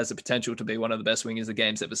player who has the potential to be one of the best wingers the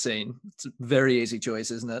game's ever seen, it's a very easy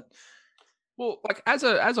choice, isn't it? Well, as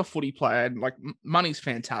a footy player, and money's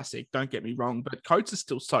fantastic, don't get me wrong, but Coates is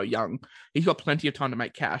still so young. He's got plenty of time to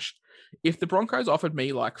make cash. If the Broncos offered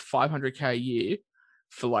me $500K a year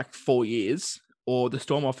for 4 years, or the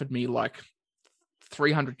Storm offered me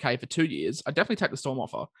 $300K for 2 years, I'd definitely take the Storm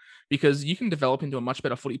offer because you can develop into a much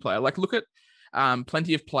better footy player. Look at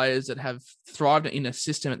plenty of players that have thrived in a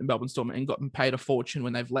system at the Melbourne Storm and gotten paid a fortune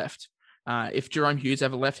when they've left. If Jerome Hughes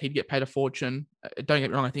ever left, he'd get paid a fortune. Don't get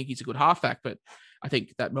me wrong, I think he's a good halfback, but I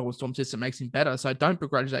think that Melbourne Storm system makes him better. So I don't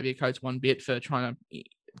begrudge Xavier Coates one bit for trying to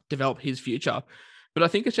develop his future. But I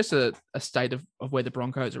think it's just a state of where the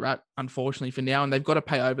Broncos are at, unfortunately, for now. And they've got to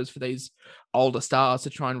pay overs for these older stars to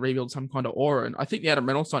try and rebuild some kind of aura. And I think the Adam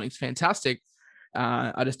Reynolds signing is fantastic.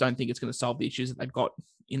 I just don't think it's going to solve the issues that they've got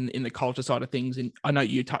in the culture side of things. And I know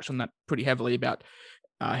you touched on that pretty heavily about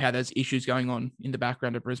how there's issues going on in the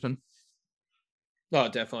background of Brisbane. Oh,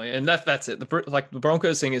 definitely. And that's it. The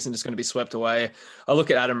Broncos thing isn't just going to be swept away. I look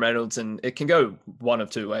at Adam Reynolds and it can go one of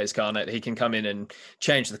two ways, can't it? He can come in and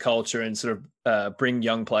change the culture and sort of bring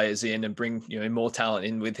young players in and bring, more talent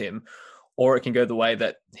in with him. Or it can go the way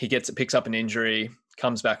that he picks up an injury,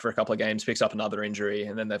 comes back for a couple of games, picks up another injury,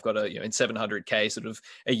 and then they've got in $700K sort of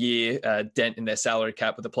a year dent in their salary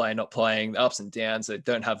cap with the player not playing, the ups and downs. They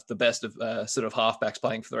don't have the best of sort of halfbacks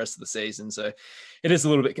playing for the rest of the season. So it is a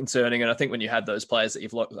little bit concerning. And I think when you had those players that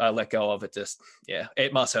you've let go of,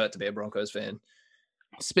 it must hurt to be a Broncos fan.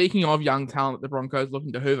 Speaking of young talent, the Broncos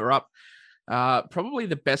looking to hoover up, probably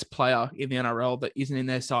the best player in the NRL that isn't in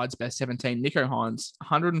their side's best 17, Nicho Hynes,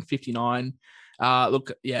 159.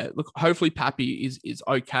 Look, hopefully Pappy is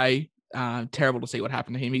okay. Terrible to see what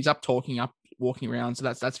happened to him. He's up talking, up walking around,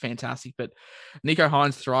 so that's fantastic. But Nicho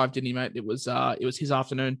Hynes thrived, didn't he, mate? It was his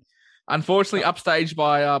afternoon. Unfortunately, upstaged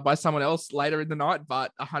by someone else later in the night,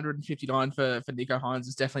 but 159 for Nicho Hynes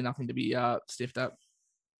is definitely nothing to be stiffed at.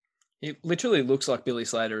 He literally looks like Billy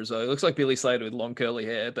Slater as well. He looks like Billy Slater with long curly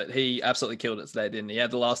hair, but he absolutely killed it today, didn't he? He had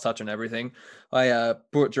the last touch and everything. I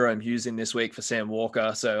brought Jerome Hughes in this week for Sam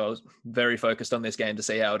Walker, so I was very focused on this game to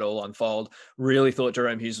see how it all unfold. Really thought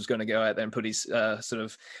Jerome Hughes was going to go out there and put his sort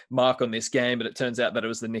of mark on this game, but it turns out that it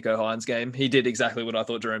was the Nicho Hynes game. He did exactly what I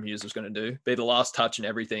thought Jerome Hughes was going to do, be the last touch and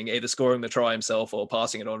everything, either scoring the try himself or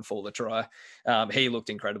passing it on for the try. He looked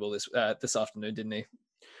incredible this afternoon, didn't he?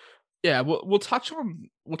 Yeah, we'll touch on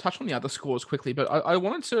the other scores quickly, but I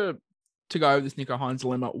wanted to go over this Nicho Hynes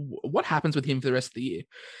dilemma. What happens with him for the rest of the year?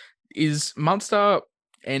 Is Munster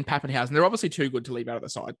and Pappenhausen, they're obviously too good to leave out of the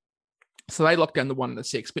side, so they lock down the 1 and the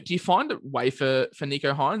 6. But do you find a way for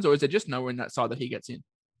Nicho Hynes, or is there just nowhere in that side that he gets in?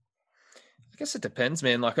 I guess it depends,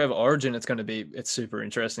 man. Like over Origin, it's super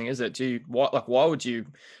interesting, is it? Why would you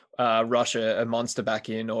rush a Monster back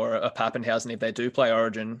in or a Pappenhausen if they do play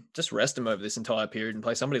Origin? Just rest him over this entire period and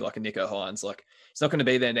play somebody like a Nicho Hynes. Like, he's not going to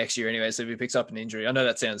be there next year anyway. So if he picks up an injury, I know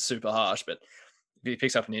that sounds super harsh, but if he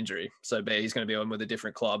picks up an injury, so be he's going to be on with a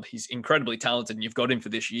different club. He's incredibly talented, and you've got him for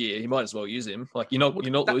this year. You might as well use him. Like, you're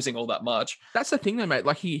not losing all that much. That's the thing, though, mate.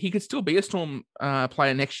 Like, he could still be a Storm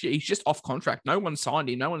player next year. He's just off contract. No one signed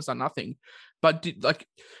him. No one's done nothing. But do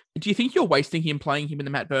you think you're wasting him playing him in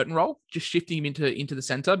the Matt Burton role, just shifting him into the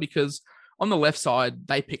center? Because on the left side,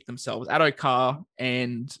 they pick themselves. Addo Carr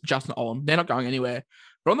and Justin Olam, they're not going anywhere.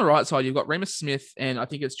 But on the right side, you've got Remus Smith and I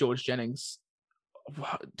think it's George Jennings.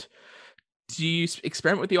 What? Do you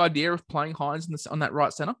experiment with the idea of playing Hynes on that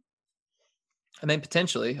right center? I mean,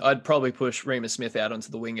 potentially. I'd probably push Remus Smith out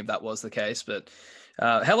onto the wing if that was the case. But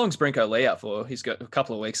how long's Brinko Lee out for? He's got a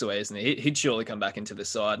couple of weeks away, isn't he? He'd surely come back into this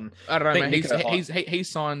side. And I don't know, mate. He's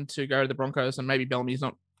signed to go to the Broncos, and maybe Bellamy's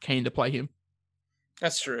not keen to play him.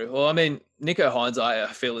 That's true. Well, I mean, Nicho Hynes, I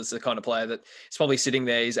feel, is the kind of player that is probably sitting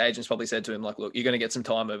there. His agent's probably said to him, like, look, you're going to get some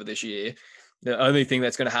time over this year. The only thing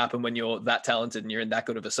that's going to happen when you're that talented and you're in that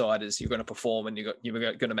good of a side is you're going to perform and you're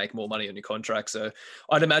going to make more money on your contract. So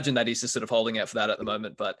I'd imagine that he's just sort of holding out for that at the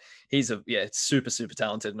moment. But he's super, super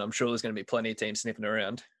talented, and I'm sure there's going to be plenty of teams sniffing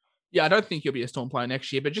around. Yeah, I don't think he'll be a Storm player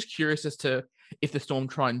next year, but just curious as to if the Storm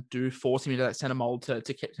try and do force him into that centre mold to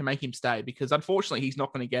make him stay, because unfortunately he's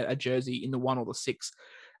not going to get a jersey in the 1 or the 6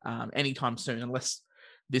 anytime soon, unless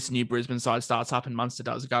this new Brisbane side starts up and Munster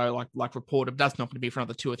does go like reported. That's not going to be for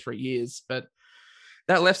another 2 or 3 years. But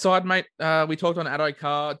that left side, mate, we talked on Addo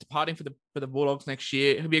Carr departing for the Bulldogs next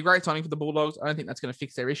year. It'll be a great signing for the Bulldogs. I don't think that's going to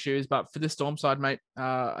fix their issues, but for this Storm side, mate,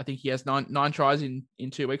 I think he has nine tries in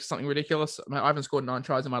 2 weeks, something ridiculous. I mean, I haven't scored 9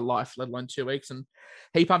 tries in my life, let alone 2 weeks, and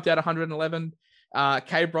he pumped out 111.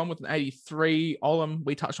 K. Brom with an 83. Olam,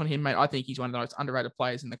 we touched on him, mate. I think he's one of the most underrated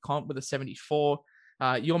players in the comp with a 74.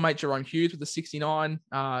 Your mate Jerome Hughes with a 69.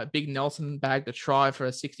 Big Nelson bagged a try for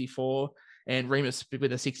a 64, and Remus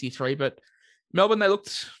with a 63. But Melbourne, they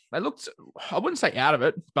looked, I wouldn't say out of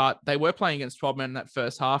it, but they were playing against 12 men in that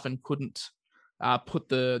first half and couldn't put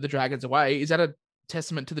the Dragons away. Is that a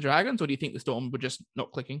testament to the Dragons, or do you think the Storm were just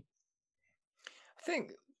not clicking? I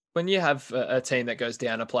think when you have a team that goes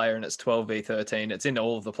down a player and it's 12v13, it's in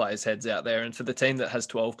all of the players' heads out there. And for the team that has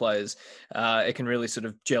 12 players, it can really sort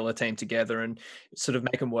of gel a team together and sort of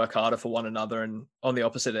make them work harder for one another. And on the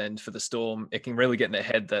opposite end for the Storm, it can really get in their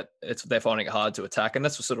head that they're finding it hard to attack. And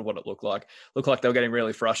that's sort of what it looked like. Looked like they were getting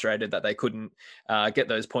really frustrated that they couldn't get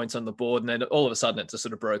those points on the board. And then all of a sudden it just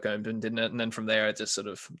sort of broke open, didn't it? And then from there, it just sort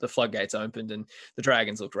of, the floodgates opened and the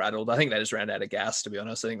Dragons looked rattled. I think they just ran out of gas, to be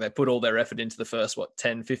honest. I think they put all their effort into the first,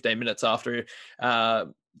 10, 15 minutes after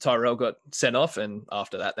Tyrell got sent off, and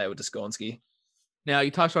after that they were just gone ski. Now you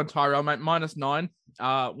touched on Tyrell, mate. -9,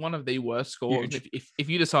 one of the worst scores. If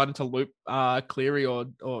you decided to loop Cleary or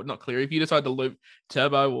not Cleary, if you decided to loop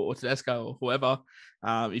Turbo or Tedesco or whoever,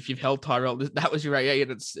 if you've held Tyrell, that was your 88,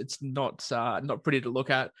 and it's not pretty to look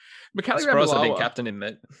at. I'm surprised I didn't captain him,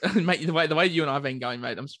 mate. Mate, the way you and I have been going,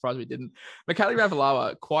 mate, I'm surprised we didn't. Makali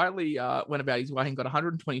Ravalawa quietly went about his way and got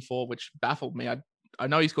 124, which baffled me. I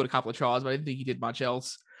know he scored a couple of tries, but I didn't think he did much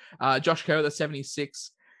else. Josh Kerr, the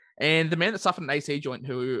 76. And the man that suffered an AC joint,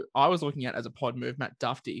 who I was looking at as a pod move, Matt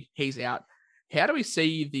Duffy, he's out. How do we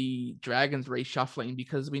see the Dragons reshuffling?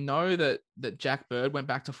 Because we know that Jack Bird went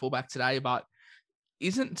back to fullback today, but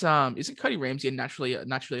isn't Cody Ramsey naturally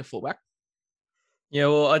a fullback? Yeah,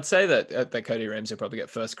 well, I'd say that Cody Ramsey will probably get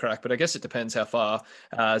first crack, but I guess it depends how far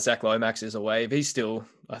Zach Lomax is away. If he's still,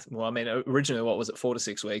 originally, what was it, 4 to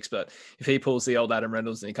 6 weeks? But if he pulls the old Adam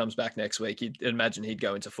Reynolds and he comes back next week, you'd imagine he'd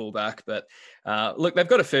go into fullback. But look, they've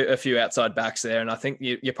got a few outside backs there, and I think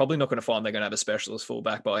you're probably not going to find they're going to have a specialist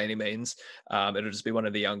fullback by any means. It'll just be one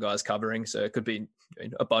of the young guys covering, so it could be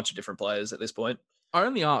a bunch of different players at this point. I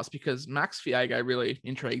only ask because Max Fiago really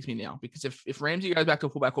intrigues me now, because if Ramsey goes back to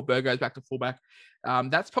fullback or Bird goes back to fullback,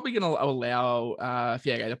 that's probably going to allow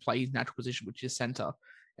Fiago to play his natural position, which is center.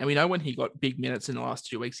 And we know when he got big minutes in the last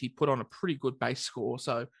 2 weeks, he put on a pretty good base score.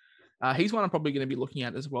 So he's one I'm probably going to be looking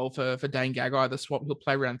at as well for Dane Gagai. The swap, he'll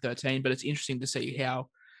play around 13, but it's interesting to see how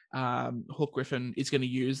Hawk Griffin is going to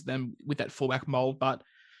use them with that fullback mold. But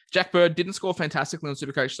Jack Bird didn't score fantastically on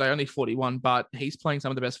Supercoach today, only 41, but he's playing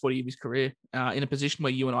some of the best footy of his career in a position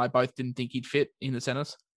where you and I both didn't think he'd fit in the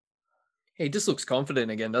centres. He just looks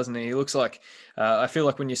confident again, doesn't he? He looks like, I feel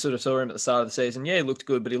like when you sort of saw him at the start of the season, yeah, he looked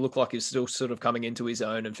good, but he looked like he's still sort of coming into his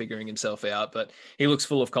own and figuring himself out. But he looks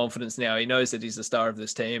full of confidence now. He knows that he's the star of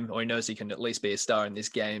this team, or he knows he can at least be a star in this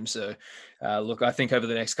game. So, look, I think over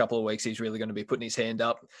the next couple of weeks, he's really going to be putting his hand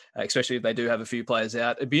up, especially if they do have a few players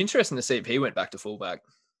out. It'd be interesting to see if he went back to fullback.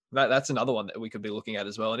 That's another one that we could be looking at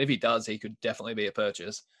as well. And if he does, he could definitely be a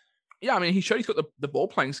purchase. Yeah, I mean, he showed he's got the ball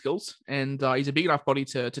playing skills, and he's a big enough body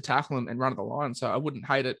to tackle and run at the line. So I wouldn't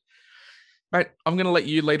hate it. Mate, I'm going to let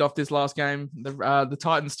you lead off this last game. The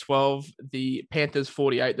Titans 12, the Panthers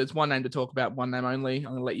 48. There's one name to talk about, one name only. I'm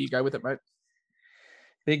going to let you go with it, mate.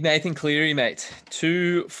 Big Nathan Cleary, mate.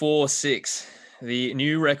 246. The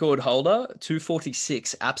new record holder,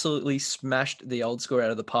 246, absolutely smashed the old score out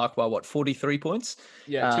of the park by 43 points?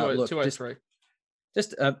 Yeah, 203.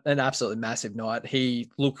 Just an absolutely massive night. He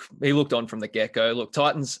looked on from the get-go. Look,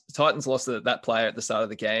 Titans lost that player at the start of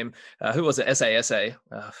the game. Who was it? SASA.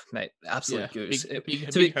 Mate, absolute goose.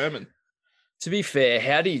 Big Herman. To be fair,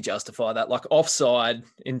 how do you justify that? Like offside,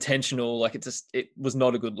 intentional, like it was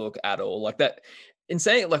not a good look at all. Like that. In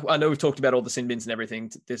saying it, like I know we've talked about all the sin bins and everything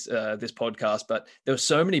this podcast, but there were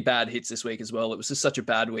so many bad hits this week as well. It was just such a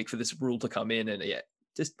bad week for this rule to come in, and yeah,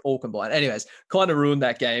 just all combined. Anyways, kind of ruined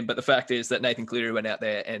that game. But the fact is that Nathan Cleary went out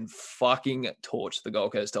there and fucking torched the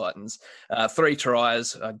Gold Coast Titans. 3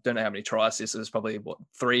 tries. I don't know how many try assists. There's probably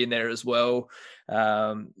 3 in there as well.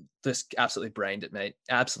 Just absolutely brained it, mate.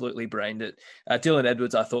 Absolutely brained it. Dylan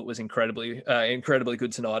Edwards, I thought, was incredibly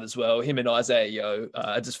good tonight as well. Him and Isaiah Yeo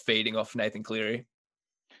are just feeding off Nathan Cleary.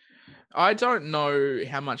 I don't know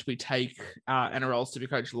how much we take NRL's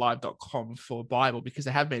Supercoachlive.com for Bible, because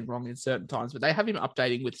they have been wrong in certain times, but they have him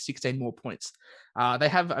updating with 16 more points. They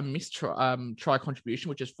have a missed try contribution,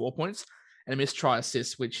 which is 4 points, and a missed try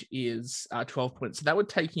assist, which is 12 points. So that would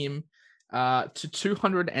take him to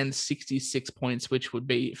 266 points, which would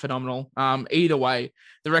be phenomenal. Either way,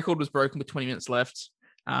 the record was broken with 20 minutes left.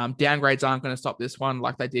 Downgrades aren't going to stop this one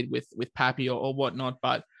like they did with Pappy or whatnot,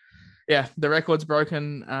 but yeah, the record's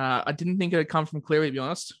broken. I didn't think it had come from Cleary, to be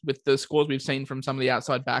honest. With the scores we've seen from some of the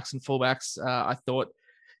outside backs and fullbacks, I thought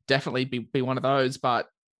definitely be one of those. But,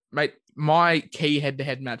 mate, my key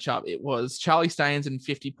head-to-head matchup, it was Charlie Staines and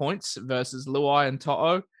 50 points versus Luai and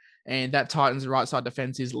To'o. And that Titans right side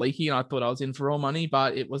defense is leaky, and I thought I was in for all money,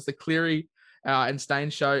 but it was the Cleary and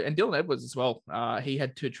Staines show. And Dylan Edwards as well. He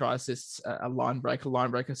had 2 try assists, a line break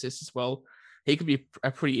assist as well. He could be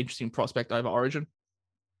a pretty interesting prospect over Origin.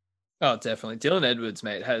 Oh, definitely. Dylan Edwards,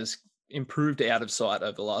 mate, has improved out of sight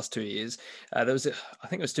over the last 2 years. I think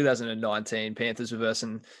it was 2019. Panthers were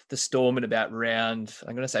versing the Storm in about I'm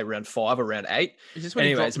going to say round 5 or round 8. Is this when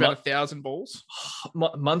he dropped about 1,000 balls?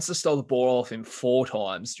 Munster stole the ball off him 4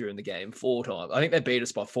 times during the game. 4 times. I think they beat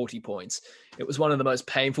us by 40 points. It was one of the most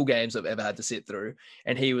painful games I've ever had to sit through.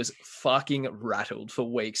 And he was fucking rattled for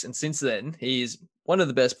weeks. And since then, he's one of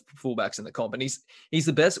the best fullbacks in the comp. And he's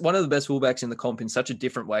one of the best fullbacks in the comp in such a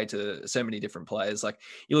different way to so many different players. Like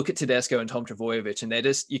you look at Tedesco and Tom Trbojevic,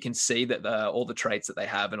 and you can see that all the traits that they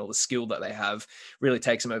have and all the skill that they have really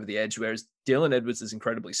takes them over the edge. Whereas Dylan Edwards is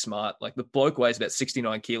incredibly smart. Like the bloke weighs about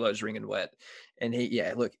 69 kilos ringing wet. And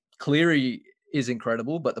Cleary is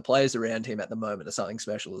incredible, but the players around him at the moment are something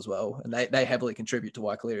special as well. And they heavily contribute to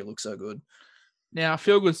why Cleary looks so good. Now,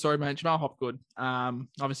 feel good story, mate. Jamal Hopgood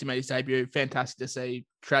obviously made his debut. Fantastic to see.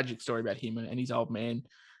 Tragic story about him and his old man.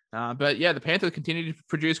 But yeah, the Panthers continue to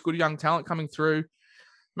produce good young talent coming through.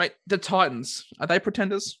 Mate, the Titans, are they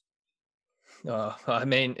pretenders? Oh, I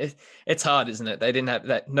mean, it's hard, isn't it? They didn't have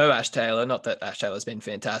that. No Ash Taylor. Not that Ash Taylor's been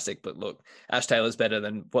fantastic, but look, Ash Taylor's better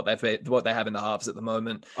than what they have in the halves at the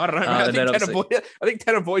moment. I don't know. I think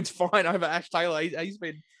Tanner Boyd's fine over Ash Taylor. He's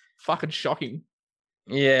been fucking shocking.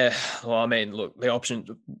 Yeah, well, I mean, look, the options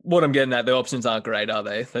aren't great, are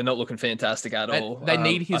they? They're not looking fantastic at all. They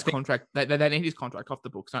need his contract. They need his contract off the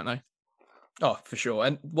books, don't they? Oh, for sure.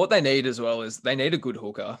 And what they need as well is they need a good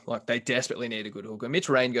hooker. Like they desperately need a good hooker. Mitch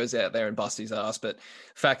Rain goes out there and busts his ass, but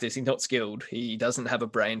fact is he's not skilled. He doesn't have a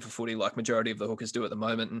brain for footy like majority of the hookers do at the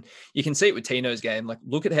moment. And you can see it with Tino's game. Like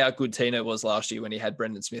look at how good Tino was last year when he had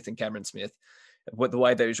Brendan Smith and Cameron Smith. With the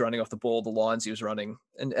way that he was running off the ball, the lines he was running,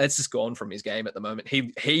 and it's just gone from his game at the moment.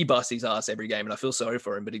 He busts his ass every game, and I feel sorry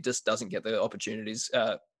for him, but he just doesn't get the opportunities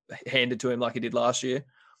handed to him like he did last year.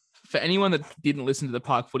 For anyone that didn't listen to the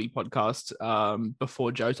Park Footy podcast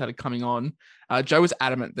before Joe started coming on, Joe was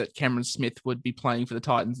adamant that Cameron Smith would be playing for the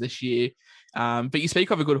Titans this year. But you speak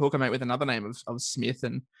of a good hooker, mate, with another name of Smith.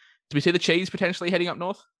 And do we see the Cheese potentially heading up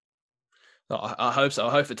north? Oh, I hope so.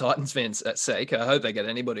 I hope for Titans fans' sake. I hope they get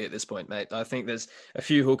anybody at this point, mate. I think there's a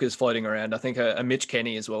few hookers floating around. I think a Mitch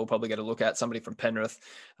Kenny as well will probably get a look at, somebody from Penrith.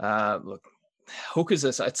 Look, hookers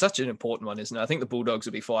it's such an important one, isn't it? I think the Bulldogs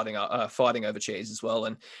will be fighting over Cheese as well.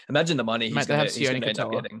 And imagine the money he's going to end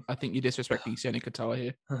up getting. I think you're disrespecting Sione Katoa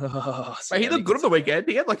here. Mate, he looked good on the weekend.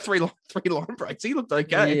 He had like three line breaks. He looked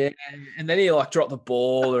okay. Yeah, and then he like dropped the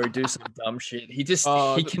ball or he do some dumb shit. He just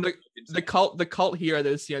the cult hero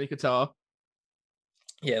that is Sione Katoa.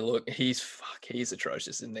 Yeah, look, he's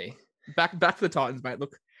atrocious, isn't he? Back to the Titans, mate.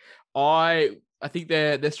 Look, I think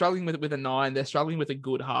they're struggling with a 9. They're struggling with a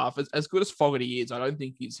good half. As good as Fogarty is, I don't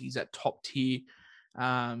think he's that top tier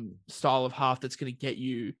style of half that's going to get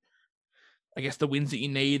you, I guess, the wins that you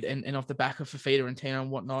need and off the back of Fafita and Tino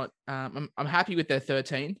and whatnot. I'm happy with their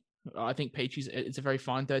 13. I think Peachy's it's a very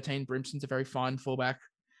fine 13. Brimson's a very fine fullback.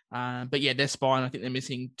 But yeah, their spine, I think they're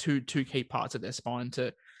missing two key parts of their spine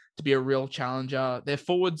to be a real challenger. Their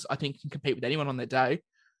forwards, I think, can compete with anyone on their day.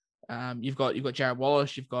 You've got Jared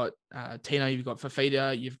Wallace, you've got Tino, you've got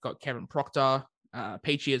Fafita, you've got Kevin Proctor,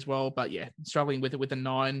 Peachy as well. But yeah, struggling with a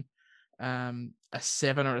 9, a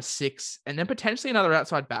 7 or a 6, and then potentially another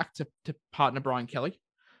outside back to partner Brian Kelly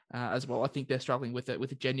as well. I think they're struggling with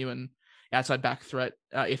a genuine outside back threat.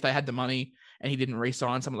 If they had the money and he didn't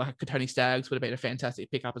re-sign, someone like Tony Staggs would have been a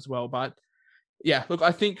fantastic pickup as well. But yeah, look,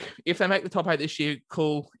 I think if they make the top 8 this year,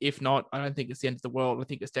 cool. If not, I don't think it's the end of the world. I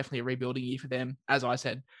think it's definitely a rebuilding year for them. As I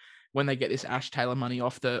said, when they get this Ash Taylor money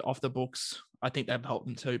off the books, I think they've helped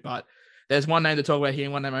them too. But there's one name to talk about here,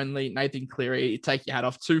 one name only, Nathan Cleary. Take your hat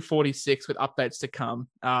off. 246 with updates to come.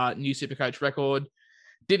 New Supercoach record.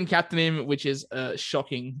 Didn't captain him, which is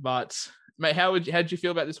shocking. But mate, how did you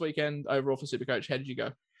feel about this weekend overall for Supercoach? How did you go?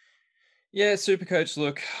 Yeah, Supercoach,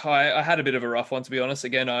 look, I had a bit of a rough one, to be honest.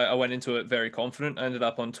 Again, I went into it very confident. I ended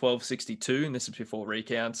up on 1262, and this is before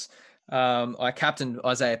recounts. I captained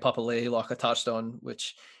Isaiah Papali'i, like I touched on,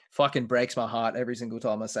 which fucking breaks my heart every single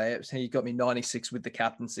time I say it. He got me 96 with the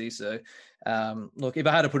captaincy. So, look, if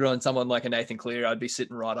I had to put it on someone like a Nathan Cleary, I'd be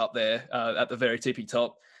sitting right up there at the very tippy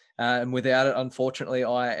top. And without it, unfortunately,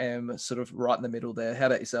 I am sort of right in the middle there. How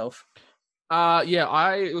about yourself? Yeah,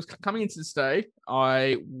 I was coming into this day.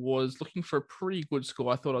 I was looking for a pretty good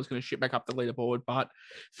score. I thought I was going to ship back up the leaderboard, but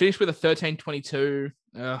finished with a 1322.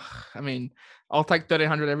 I mean, I'll take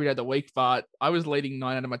 1300 every day of the week, but I was leading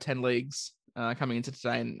 9 out of my 10 leagues coming into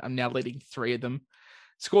today, and I'm now leading 3 of them.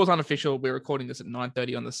 Score's unofficial. We're recording this at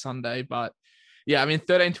 9:30 on the Sunday, but yeah, I mean,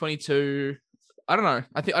 1322. I don't know.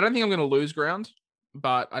 I don't think I'm going to lose ground,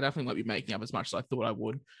 but I definitely won't be making up as much as I thought I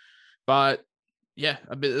would. But yeah,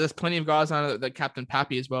 there's plenty of guys on it that captain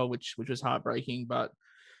Pappy as well, which was heartbreaking. But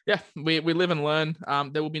Yeah, we live and learn.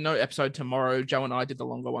 There will be no episode tomorrow. Joe and I did the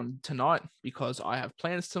longer one tonight because I have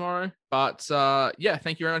plans tomorrow. But yeah,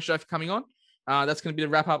 thank you very much, Joe, for coming on. That's going to be the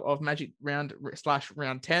wrap up of Magic Round /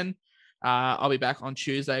 Round 10. I'll be back on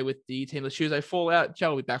Tuesday with the Teamless Tuesday Fallout. Joe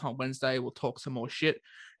will be back on Wednesday. We'll talk some more shit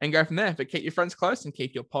and go from there. But keep your friends close and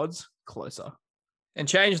keep your pods closer. And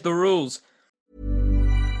change the rules.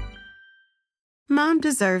 Mom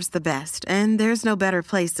deserves the best, and there's no better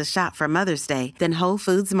place to shop for Mother's Day than Whole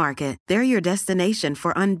Foods Market. They're your destination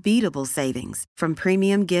for unbeatable savings, from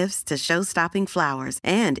premium gifts to show-stopping flowers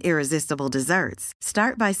and irresistible desserts.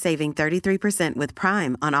 Start by saving 33% with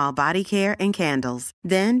Prime on all body care and candles.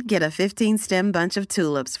 Then get a 15-stem bunch of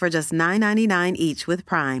tulips for just $9.99 each with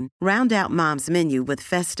Prime. Round out Mom's menu with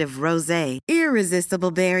festive rosé,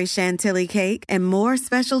 irresistible berry chantilly cake, and more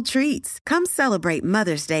special treats. Come celebrate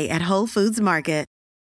Mother's Day at Whole Foods Market.